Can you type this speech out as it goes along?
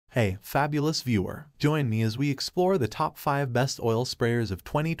Hey, fabulous viewer, join me as we explore the top 5 best oil sprayers of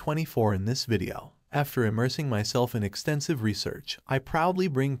 2024 in this video. After immersing myself in extensive research, I proudly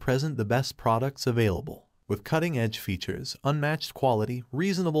bring present the best products available. With cutting-edge features, unmatched quality,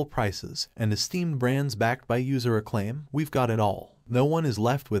 reasonable prices, and esteemed brands backed by user acclaim, we've got it all. No one is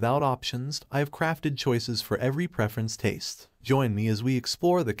left without options. I've crafted choices for every preference taste. Join me as we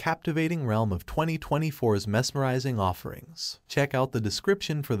explore the captivating realm of 2024's mesmerizing offerings. Check out the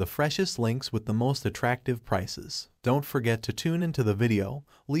description for the freshest links with the most attractive prices. Don't forget to tune into the video,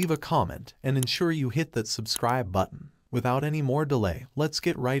 leave a comment, and ensure you hit that subscribe button. Without any more delay, let's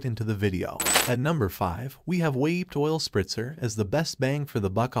get right into the video. At number 5, we have Wayeept Oil Spritzer as the best bang for the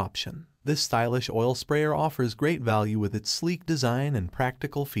buck option. This stylish oil sprayer offers great value with its sleek design and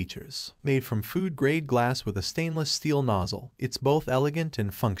practical features. Made from food-grade glass with a stainless steel nozzle, it's both elegant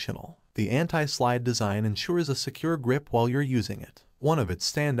and functional. The anti-slide design ensures a secure grip while you're using it. One of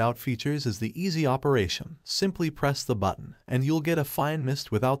its standout features is the easy operation. Simply press the button, and you'll get a fine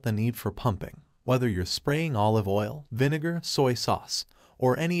mist without the need for pumping. Whether you're spraying olive oil, vinegar, soy sauce,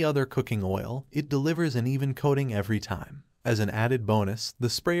 or any other cooking oil, it delivers an even coating every time. As an added bonus, the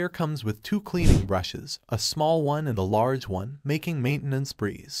sprayer comes with 2 cleaning brushes, a small one and a large one, making maintenance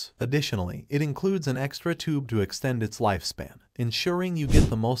breeze. Additionally, it includes an extra tube to extend its lifespan, ensuring you get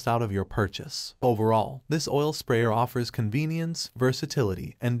the most out of your purchase. Overall, this oil sprayer offers convenience,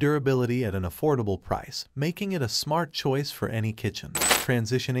 versatility, and durability at an affordable price, making it a smart choice for any kitchen.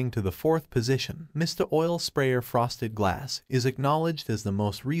 Transitioning to the 4th position, Mr. Oil Sprayer Frosted Glass is acknowledged as the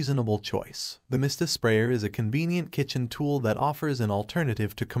most reasonable choice. The Mr. Sprayer is a convenient kitchen tool that offers an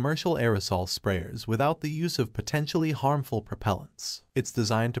alternative to commercial aerosol sprayers without the use of potentially harmful propellants. It's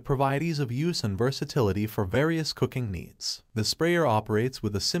designed to provide ease of use and versatility for various cooking needs. The sprayer operates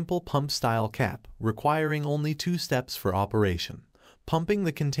with a simple pump-style cap, requiring only 2 steps for operation: pumping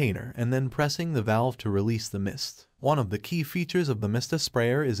the container and then pressing the valve to release the mist. One of the key features of the Mr.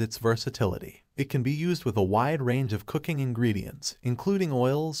 Sprayer is its versatility. It can be used with a wide range of cooking ingredients, including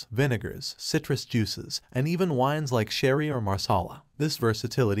oils, vinegars, citrus juices, and even wines like sherry or marsala. This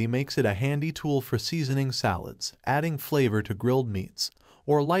versatility makes it a handy tool for seasoning salads, adding flavor to grilled meats,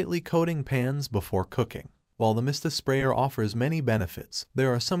 or lightly coating pans before cooking. While the Mr. Sprayer offers many benefits,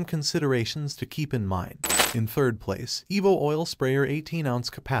 there are some considerations to keep in mind. In 3rd place, Evo Oil Sprayer 18-ounce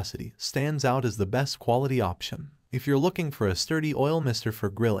capacity stands out as the best quality option. If you're looking for a sturdy oil mister for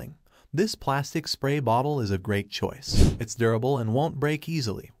grilling, this plastic spray bottle is a great choice. It's durable and won't break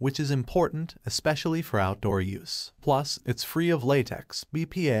easily, which is important, especially for outdoor use. Plus, it's free of latex,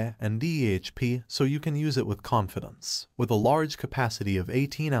 BPA, and DEHP, so you can use it with confidence. With a large capacity of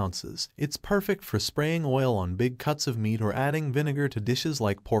 18 ounces, it's perfect for spraying oil on big cuts of meat or adding vinegar to dishes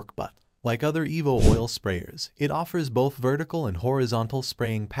like pork butt. Like other Evo oil sprayers, it offers both vertical and horizontal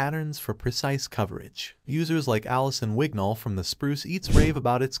spraying patterns for precise coverage. Users like Alison Wignall from the Spruce Eats rave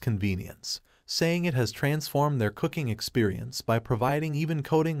about its convenience, saying it has transformed their cooking experience by providing even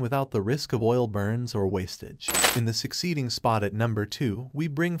coating without the risk of oil burns or wastage. In the succeeding spot at number 2, we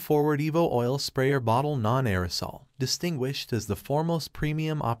bring forward Evo Oil Sprayer Bottle Non-Aerosol, distinguished as the foremost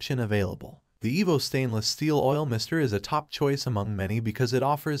premium option available. The Evo Stainless Steel Oil Mister is a top choice among many because it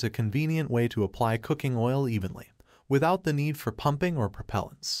offers a convenient way to apply cooking oil evenly, without the need for pumping or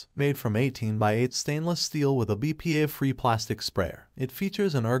propellants. Made from 18x8 stainless steel with a BPA-free plastic sprayer, it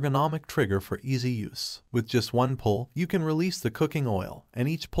features an ergonomic trigger for easy use. With just one pull, you can release the cooking oil, and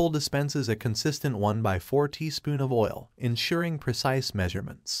each pull dispenses a consistent 1/4 teaspoon of oil, ensuring precise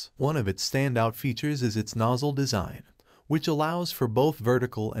measurements. One of its standout features is its nozzle design, which allows for both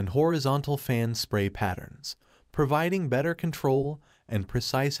vertical and horizontal fan spray patterns, providing better control and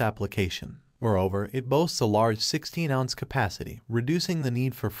precise application. Moreover, it boasts a large 16-ounce capacity, reducing the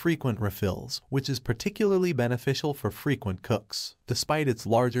need for frequent refills, which is particularly beneficial for frequent cooks. Despite its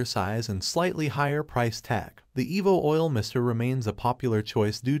larger size and slightly higher price tag, the Evo Oil Mister remains a popular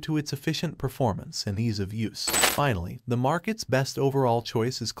choice due to its efficient performance and ease of use. Finally, the market's best overall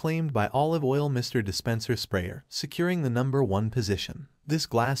choice is claimed by Olive Oil Mister Dispenser Sprayer, securing the number 1 position. This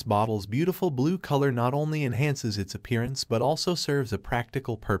glass bottle's beautiful blue color not only enhances its appearance but also serves a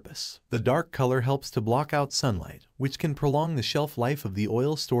practical purpose. The dark color helps to block out sunlight, which can prolong the shelf life of the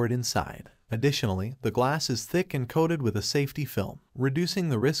oil stored inside. Additionally, the glass is thick and coated with a safety film, reducing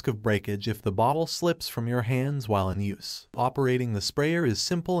the risk of breakage if the bottle slips from your hands while in use. Operating the sprayer is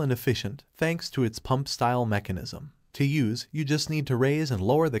simple and efficient, thanks to its pump-style mechanism. To use, you just need to raise and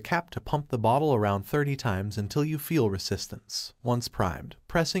lower the cap to pump the bottle around 30 times until you feel resistance. Once primed,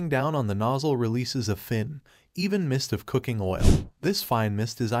 pressing down on the nozzle releases a fin, Even mist of cooking oil. This fine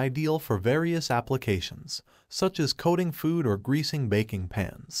mist is ideal for various applications, such as coating food or greasing baking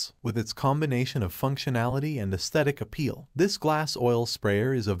pans. With its combination of functionality and aesthetic appeal, this glass oil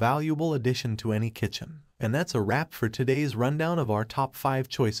sprayer is a valuable addition to any kitchen. And that's a wrap for today's rundown of our top 5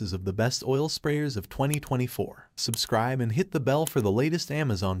 choices of the best oil sprayers of 2024. Subscribe and hit the bell for the latest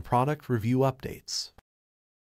Amazon product review updates.